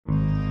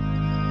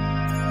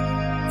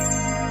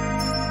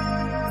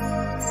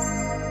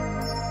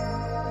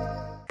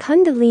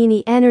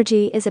Kundalini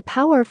energy is a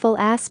powerful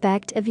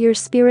aspect of your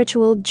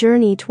spiritual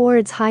journey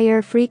towards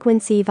higher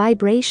frequency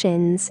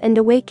vibrations and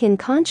awakened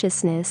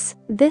consciousness.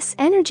 This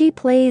energy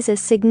plays a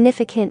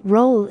significant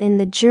role in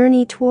the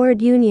journey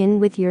toward union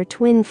with your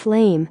twin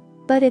flame,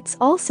 but it's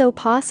also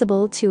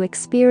possible to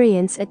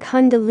experience a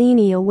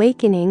Kundalini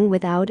awakening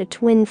without a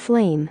twin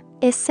flame.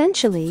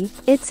 Essentially,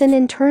 it's an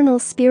internal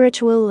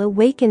spiritual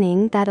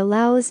awakening that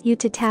allows you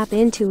to tap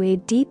into a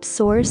deep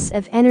source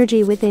of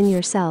energy within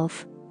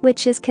yourself,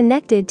 which is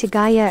connected to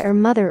Gaia or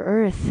Mother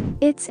Earth.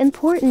 It's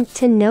important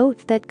to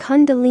note that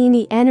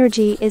Kundalini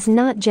energy is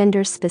not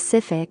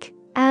gender-specific,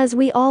 as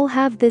we all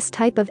have this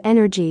type of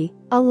energy,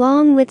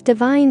 along with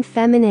divine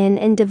feminine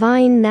and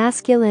divine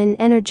masculine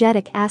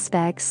energetic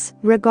aspects,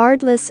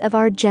 regardless of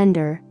our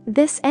gender.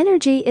 This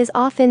energy is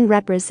often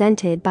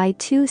represented by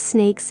two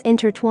snakes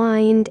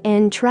intertwined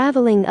and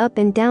traveling up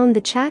and down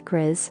the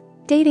chakras,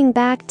 dating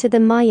back to the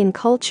Mayan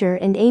culture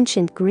and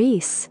ancient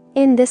Greece.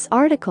 In this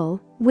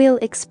article, we'll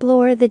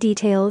explore the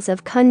details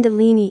of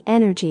Kundalini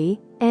energy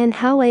and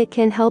how it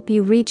can help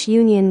you reach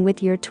union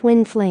with your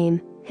twin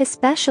flame,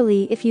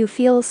 especially if you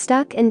feel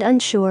stuck and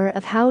unsure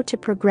of how to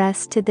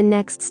progress to the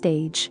next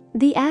stage.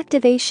 The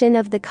activation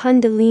of the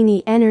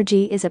Kundalini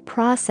energy is a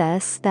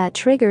process that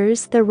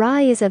triggers the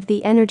rise of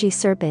the energy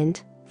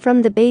serpent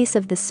from the base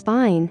of the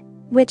spine,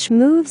 which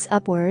moves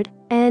upward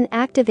and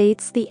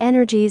activates the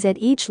energies at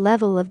each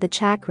level of the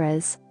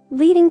chakras,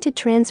 leading to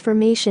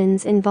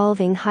transformations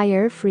involving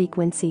higher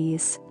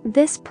frequencies.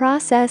 This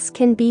process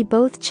can be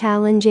both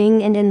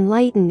challenging and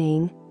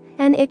enlightening,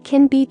 and it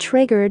can be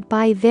triggered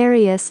by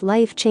various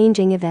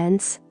life-changing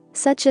events,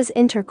 such as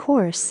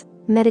intercourse,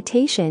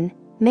 meditation,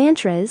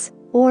 mantras,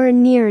 or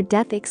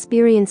near-death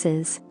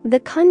experiences. The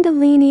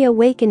Kundalini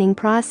awakening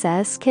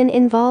process can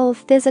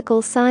involve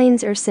physical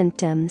signs or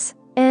symptoms,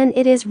 and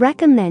it is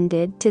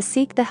recommended to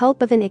seek the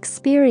help of an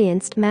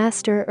experienced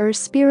master or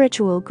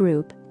spiritual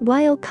group.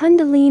 While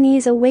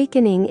Kundalini's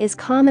awakening is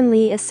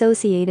commonly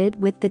associated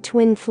with the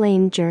twin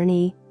flame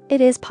journey, it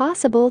is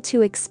possible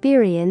to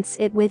experience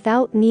it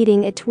without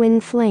needing a twin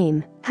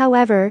flame.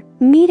 However,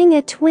 meeting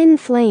a twin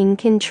flame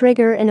can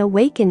trigger an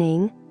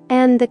awakening,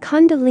 and the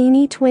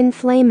Kundalini twin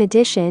flame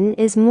edition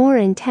is more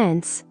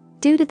intense,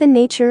 due to the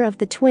nature of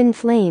the twin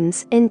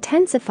flames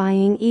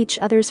intensifying each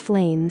other's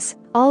flames.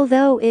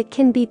 Although it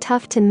can be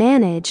tough to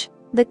manage,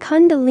 the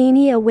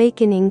Kundalini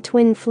awakening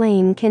twin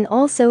flame can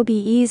also be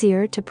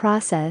easier to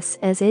process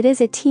as it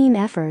is a team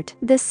effort.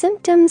 The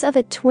symptoms of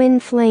a twin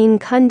flame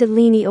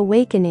Kundalini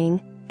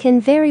awakening can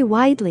vary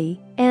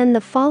widely, and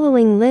the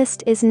following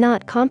list is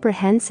not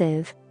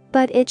comprehensive,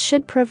 but it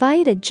should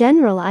provide a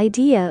general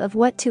idea of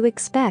what to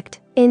expect.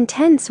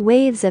 Intense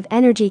waves of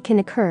energy can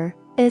occur,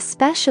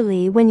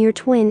 especially when your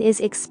twin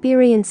is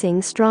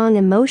experiencing strong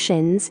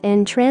emotions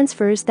and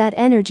transfers that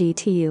energy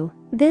to you.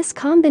 This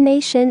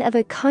combination of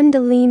a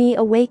Kundalini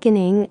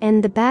awakening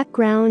and the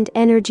background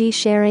energy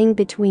sharing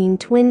between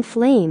twin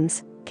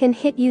flames can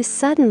hit you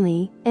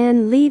suddenly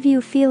and leave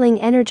you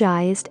feeling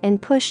energized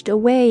and pushed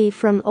away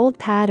from old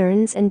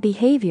patterns and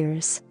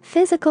behaviors.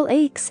 Physical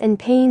aches and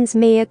pains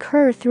may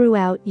occur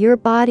throughout your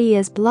body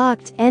as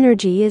blocked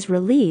energy is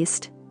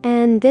released,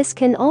 and this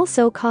can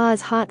also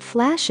cause hot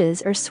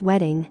flashes or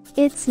sweating.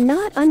 It's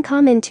not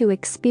uncommon to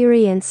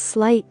experience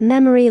slight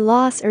memory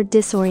loss or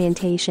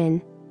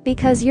disorientation,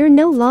 because you're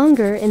no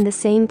longer in the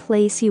same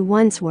place you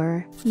once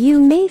were.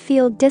 You may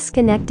feel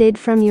disconnected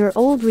from your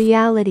old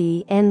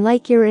reality and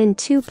like you're in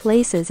two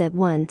places at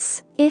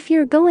once. If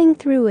you're going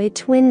through a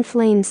twin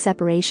flame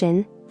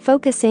separation,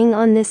 focusing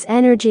on this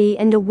energy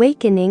and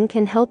awakening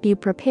can help you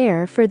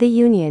prepare for the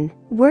union.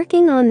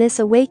 Working on this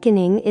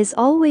awakening is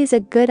always a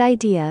good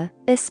idea,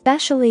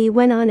 especially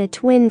when on a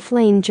twin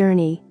flame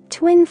journey.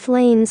 Twin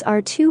flames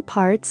are two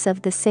parts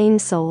of the same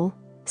soul,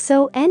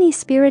 so any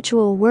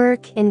spiritual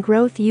work and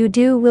growth you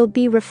do will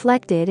be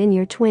reflected in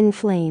your twin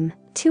flame.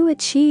 To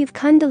achieve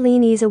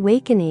Kundalini's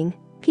awakening,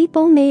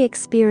 people may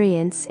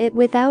experience it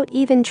without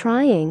even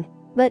trying,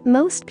 but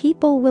most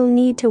people will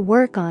need to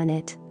work on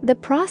it. The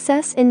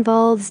process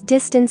involves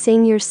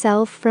distancing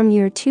yourself from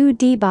your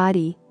 2D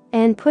body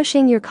and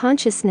pushing your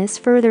consciousness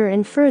further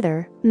and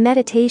further.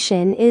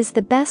 Meditation is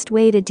the best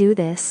way to do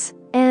this,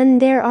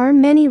 and there are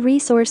many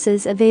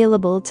resources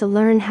available to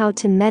learn how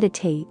to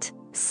meditate,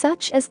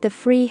 such as the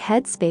free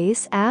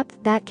Headspace app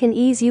that can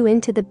ease you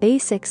into the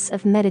basics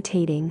of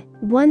meditating.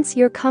 Once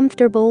you're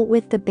comfortable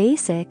with the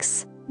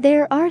basics,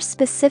 there are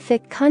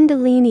specific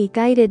Kundalini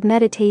guided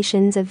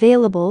meditations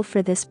available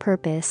for this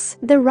purpose.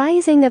 The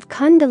rising of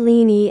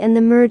Kundalini and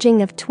the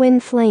merging of twin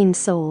flame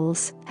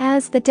souls.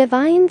 As the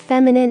divine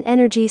feminine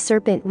energy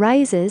serpent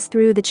rises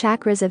through the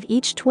chakras of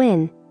each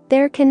twin,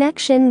 their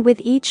connection with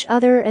each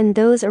other and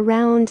those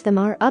around them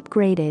are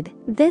upgraded.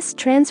 This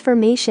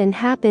transformation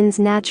happens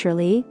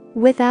naturally,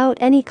 without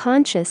any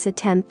conscious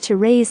attempt to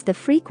raise the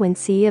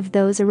frequency of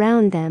those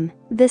around them.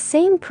 The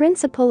same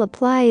principle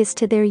applies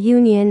to their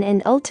union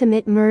and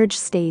ultimate merge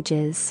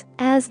stages.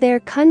 As their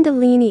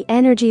Kundalini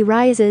energy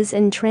rises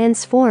and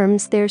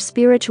transforms their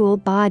spiritual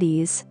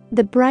bodies,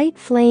 the bright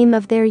flame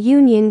of their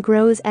union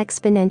grows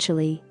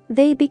exponentially.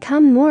 They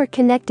become more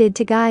connected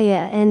to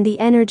Gaia and the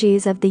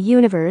energies of the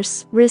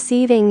universe,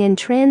 receiving and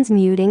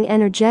transmuting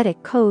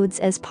energetic codes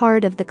as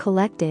part of the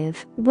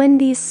collective. When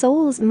these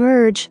souls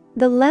merge,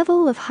 the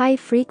level of high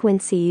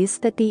frequencies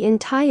that the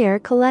entire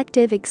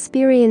collective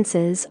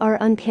experiences are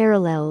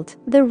unparalleled.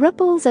 The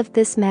ripples of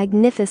this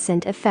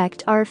magnificent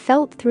effect are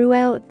felt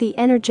throughout the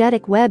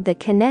energetic web that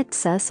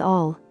connects us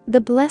all.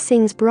 The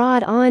blessings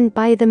brought on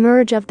by the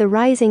merge of the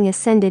rising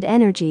ascended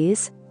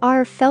energies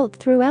are felt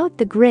throughout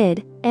the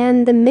grid,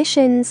 and the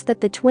missions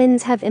that the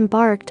twins have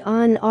embarked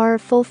on are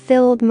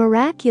fulfilled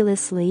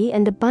miraculously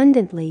and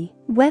abundantly.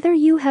 Whether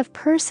you have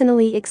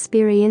personally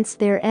experienced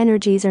their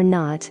energies or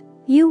not,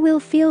 you will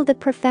feel the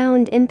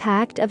profound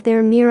impact of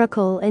their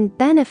miracle and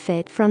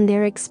benefit from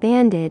their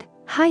expanded,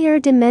 higher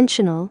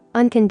dimensional,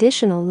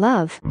 unconditional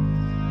love.